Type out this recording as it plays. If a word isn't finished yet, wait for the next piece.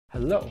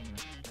Hello!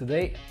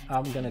 Today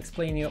I'm gonna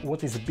explain you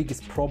what is the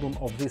biggest problem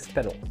of this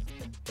pedal.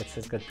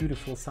 It's got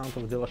beautiful sound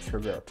of Deluxe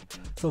Reverb.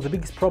 So the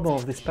biggest problem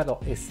of this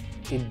pedal is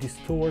it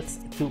distorts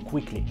too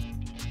quickly.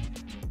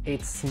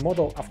 It's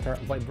modeled after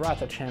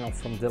vibrato channel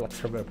from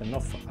Deluxe Reverb and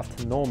not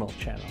after normal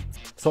channel.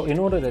 So in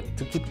order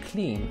to keep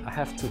clean, I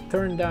have to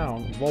turn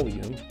down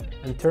volume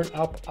and turn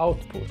up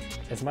output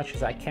as much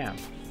as I can.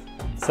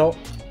 So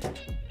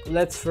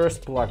let's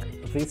first plug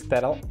this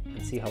pedal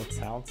and see how it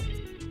sounds.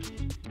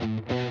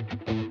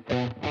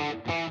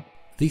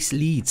 This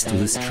leads to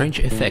the strange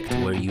effect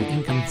where your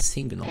incoming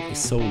signal is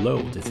so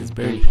low that it's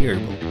barely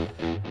hearable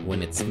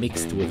when it's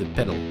mixed with the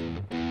pedal.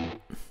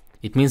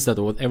 It means that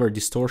whatever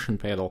distortion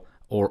pedal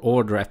or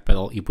overdrive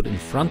pedal you put in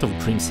front of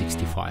Dream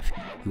 65,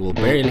 you will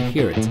barely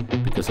hear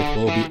it because it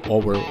will be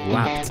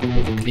overlapped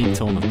with the clean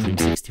tone of Dream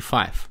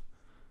 65.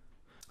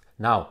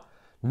 Now,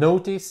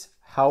 notice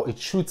how it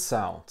should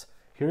sound.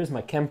 Here is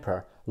my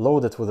Kemper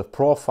loaded with a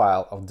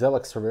profile of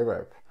Deluxe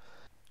Reverb.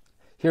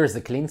 Here is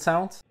the clean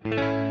sound.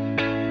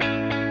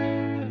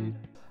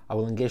 I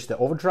will engage the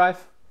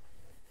overdrive.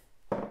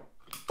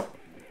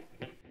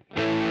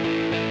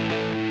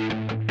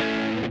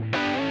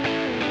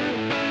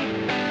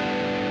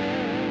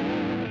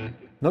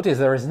 Notice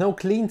there is no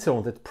clean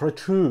tone that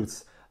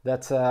protrudes,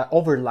 that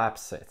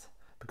overlaps it,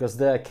 because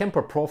the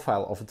Kemper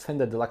profile of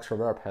Fender Deluxe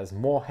Reverb has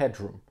more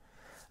headroom.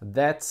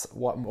 That's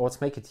what's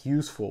make it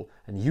useful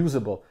and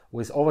usable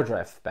with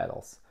overdrive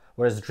pedals,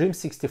 whereas Dream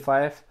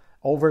 65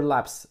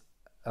 overlaps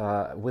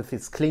with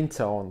its clean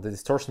tone, the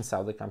distortion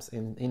sound that comes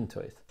into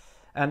it.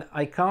 And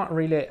I can't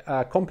really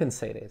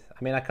compensate it.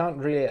 I mean, I can't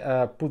really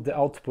put the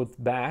output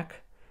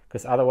back,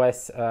 because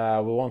otherwise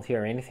we won't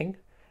hear anything.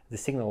 The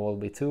signal will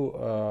be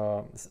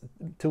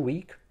too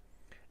weak.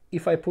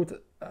 If I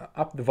put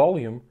up the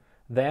volume,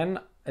 then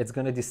it's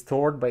going to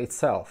distort by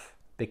itself,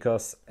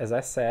 because, as I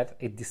said,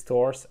 it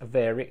distorts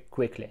very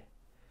quickly.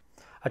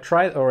 I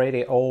tried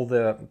already all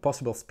the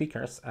possible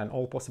speakers and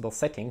all possible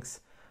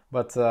settings,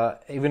 but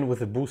even with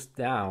the boost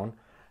down,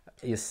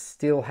 you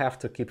still have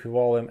to keep your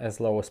volume as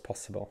low as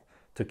possible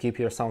to keep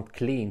your sound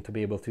clean, to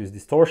be able to use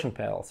distortion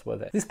pedals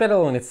with it. This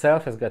pedal in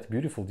itself has got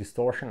beautiful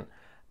distortion,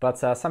 but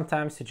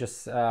sometimes you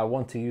just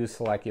want to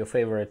use like your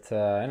favorite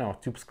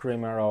tube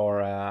screamer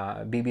or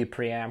BB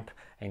preamp,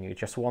 and you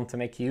just want to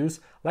make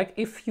use like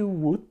if you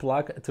would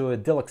plug to a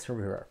Deluxe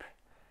Reverb.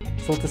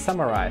 So to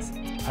summarize,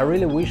 I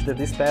really wish that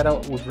this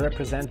pedal would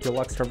represent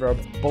Deluxe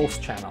Reverb both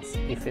channels,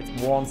 if it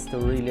wants to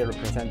really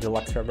represent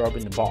Deluxe Reverb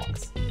in the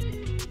box.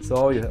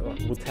 So you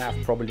would have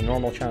probably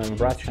normal channel and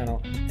vibrato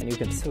channel, and you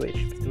can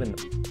switch between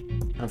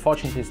them.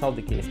 Unfortunately, it's not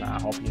the case now.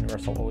 I hope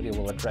Universal Audio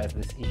will address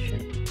this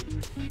issue.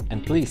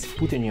 And please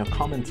put in your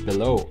comments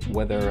below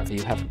whether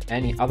you have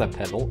any other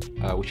pedal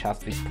which has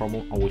this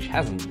problem or which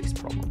hasn't this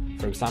problem.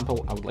 For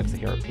example, I would like to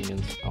hear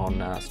opinions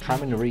on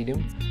Strymon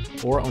Iridium,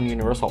 or on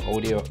Universal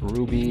Audio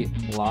Ruby,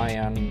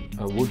 Lion,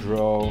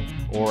 Woodrow,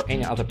 or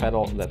any other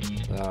pedal that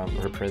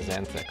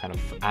represents a kind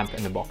of amp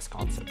in a box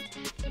concept.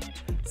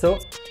 So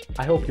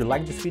I hope you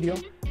liked this video.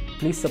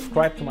 Please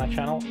subscribe to my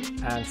channel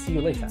and see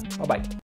you later. Bye bye.